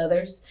passion with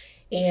others.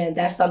 And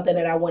that's something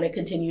that I want to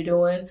continue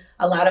doing.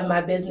 A lot of my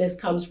business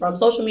comes from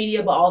social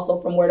media, but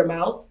also from word of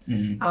mouth.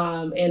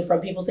 And from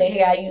people saying,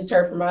 hey, I used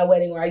her for my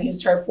wedding, or I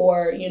used her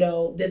for,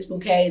 this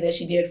bouquet that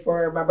she did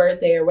for my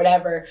birthday or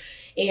whatever.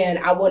 And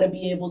I want to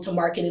be able to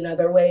market in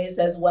other ways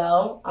as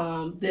well.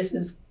 This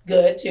is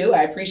good too.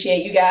 I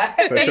appreciate you guys.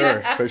 For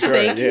sure.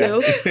 Thank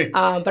you.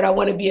 But I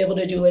want to be able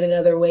to do it in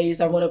other ways.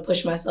 I want to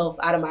push myself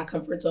out of my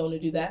comfort zone to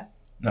do that.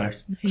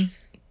 Nice.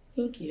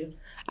 Thank you.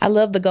 I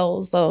love the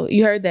goals. So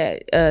you heard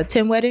that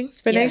 10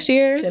 weddings for next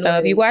year. So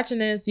if you're watching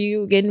this,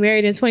 you getting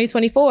married in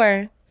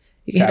 2024,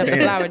 you can hit up the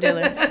flower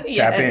dealer.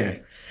 Tap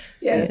in.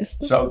 Yes.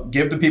 So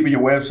give the people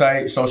your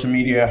website, social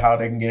media, how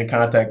they can get in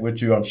contact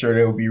with you. I'm sure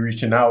they will be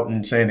reaching out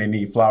and saying they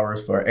need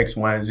flowers for X,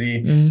 Y, and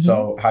Z.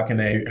 So how can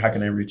they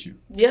reach you?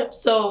 Yep.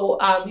 So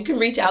you can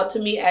reach out to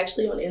me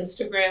actually on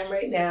Instagram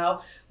right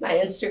now. My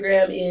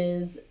Instagram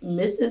is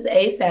Mrs.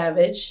 A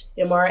Savage,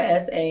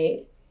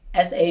 MRSA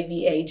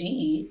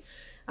SAVAGE.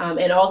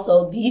 And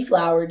also The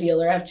Flower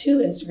Dealer. I have 2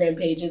 Instagram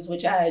pages,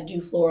 which I do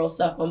floral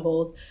stuff on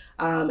both.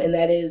 And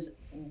that is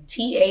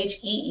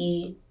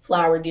THEE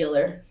Flower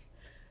Dealer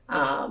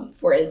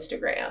for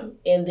Instagram.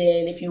 And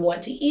then if you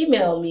want to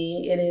email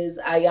me, it is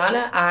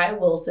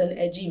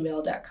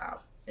ayanaiwilson@gmail.com.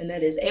 And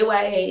that is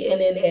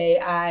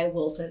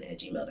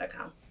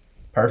AYANNAIWilson@gmail.com.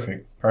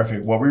 Perfect.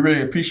 Well, we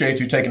really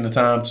appreciate you taking the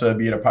time to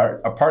be a part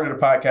of the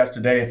podcast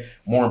today.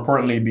 More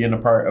importantly, being a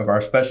part of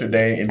our special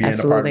day and being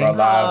a part of our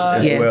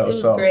lives as well. It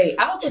was great.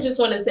 I also just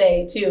want to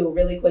say, too,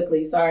 really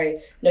quickly, sorry,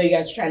 I know you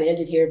guys are trying to end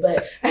it here,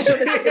 but I just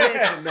want to say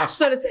this.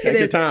 Take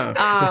your time.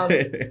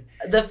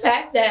 The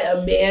fact that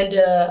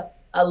Amanda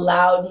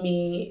allowed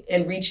me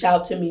and reached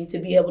out to me to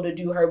be able to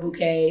do her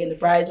bouquet and the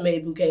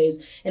bridesmaid bouquets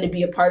and to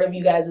be a part of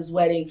you guys'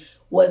 wedding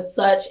was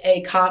such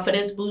a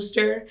confidence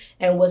booster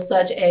and was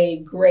such a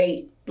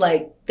great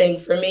thing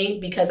for me,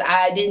 because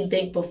I didn't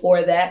think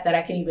before that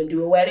I could even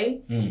do a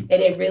wedding. And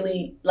it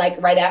really,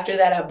 right after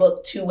that, I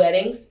booked 2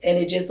 weddings, and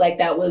it just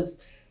that was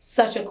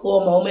such a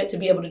cool moment to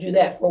be able to do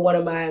that for one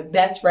of my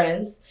best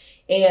friends.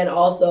 and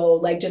also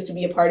like just to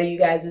be a part of you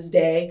guys'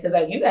 day, because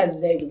you guys'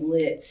 day was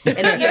lit, and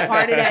to be a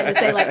part of that and to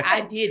say like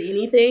I did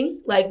anything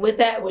like with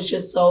that was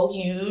just so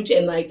huge.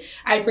 And like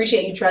I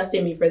appreciate you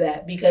trusting me for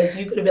that, because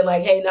you could have been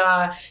like, hey,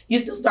 nah, you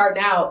still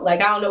starting out,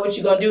 like I don't know what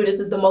you're gonna do, this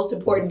is the most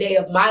important day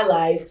of my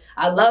life,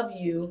 I love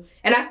you,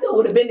 and I still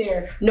would have been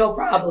there, no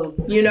problem,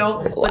 you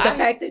know. But the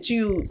fact that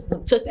you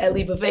took that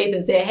leap of faith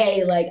and said,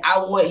 hey, like I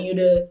want you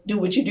to do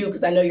what you do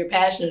because I know you're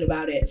passionate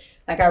about it,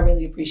 like I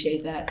really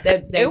appreciate that.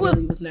 That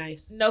really was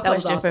nice. No that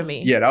question was awesome. for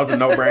me. Yeah, that was a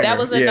no-brainer. That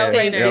was a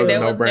no-brainer.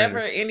 There was no-brainer. never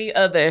any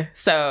other.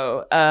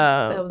 So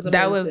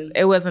that was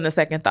it wasn't a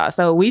second thought.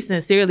 So we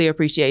sincerely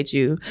appreciate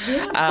you.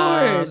 Yeah,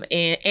 of course.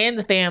 And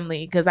the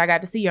family, because I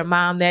got to see your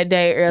mom that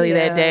day,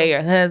 that day,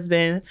 your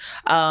husband.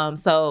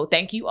 So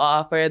thank you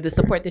all for the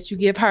support that you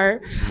give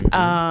her.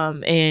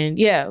 And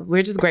yeah,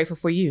 we're just grateful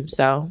for you.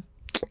 So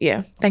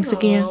yeah, thanks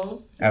again.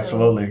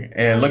 Absolutely.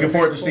 And looking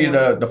forward to see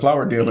the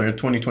flower dealer in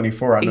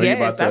 2024. I know you're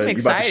about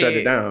to shut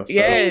it down. So.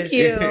 Yes.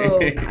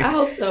 Thank you. I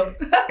hope so.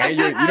 And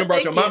you done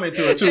brought your mama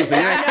into it too. So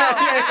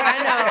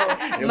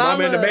I know. Your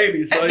mama and the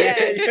baby. So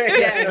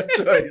yes.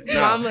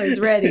 Mama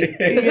is ready.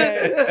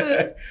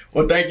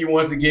 Well, thank you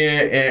once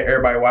again. And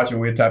everybody watching,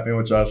 we'll tap in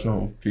with y'all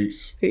soon.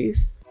 Peace.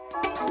 Peace.